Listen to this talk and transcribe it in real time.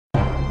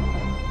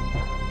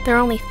There are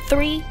only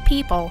 3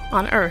 people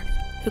on Earth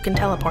who can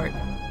teleport.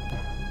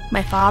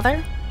 My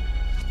father,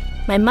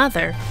 my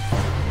mother,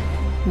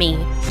 me.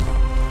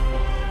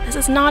 This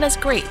is not as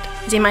great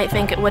as you might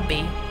think it would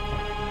be.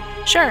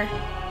 Sure,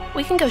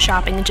 we can go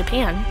shopping in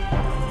Japan,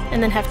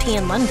 and then have tea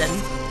in London.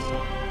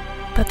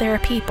 But there are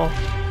people,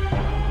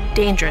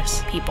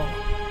 dangerous people,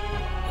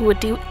 who would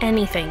do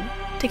anything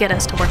to get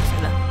us to work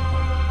for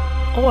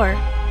them. Or,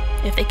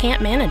 if they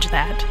can't manage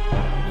that,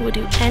 who would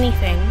do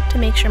anything to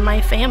make sure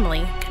my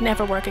family could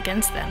never work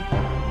against them.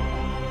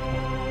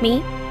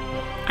 Me,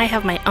 I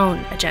have my own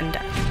agenda.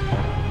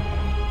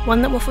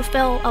 One that will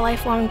fulfill a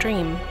lifelong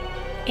dream,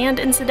 and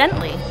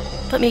incidentally,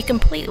 put me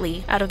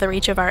completely out of the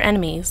reach of our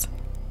enemies.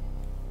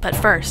 But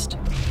first,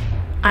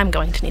 I'm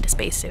going to need a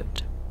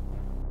spacesuit.